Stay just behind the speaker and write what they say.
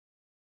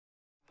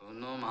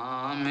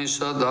Pranamami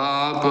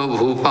sada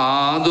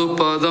Prabhupada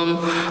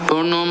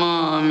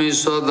Pranamami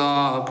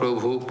sada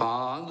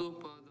Prabhupada.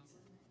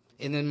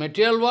 In the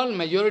material world,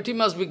 majority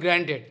must be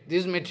granted.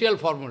 This is material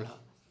formula.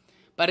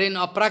 But in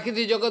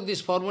apprakrita jagat,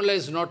 this formula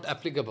is not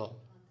applicable.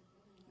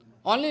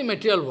 Only in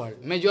material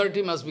world,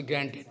 majority must be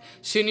granted.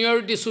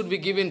 Seniority should be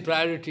given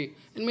priority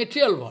in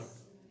material world.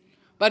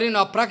 But in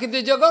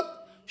apprakrita jagat,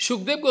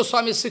 Shukdev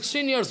Goswami,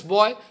 16 years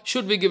boy,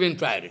 should be given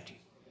priority.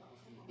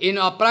 In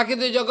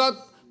apprakrita jagat,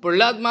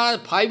 Prahlad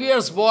Maharaj, 5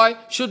 years boy,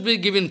 should be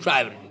given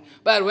priority.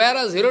 But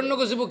whereas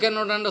Hiranyakasipu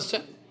cannot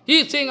understand. He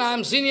is saying, I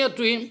am senior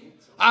to him,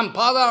 I am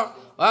father,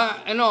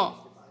 I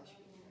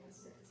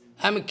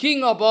am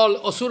king of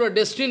all Asura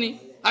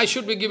destiny, I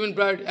should be given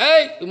priority.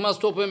 Hey, you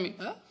must open me.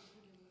 Huh?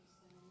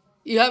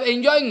 You have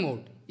enjoying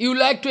mood. You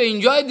like to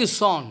enjoy this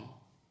song.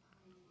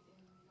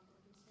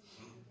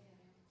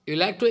 You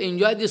like to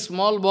enjoy this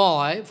small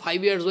boy,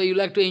 5 years old, you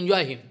like to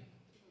enjoy him.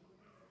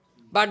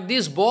 But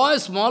this boy,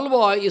 small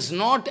boy, is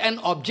not an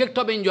object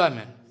of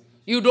enjoyment.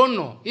 You don't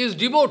know. He is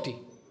devotee.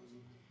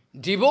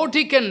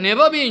 Devotee can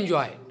never be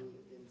enjoyed.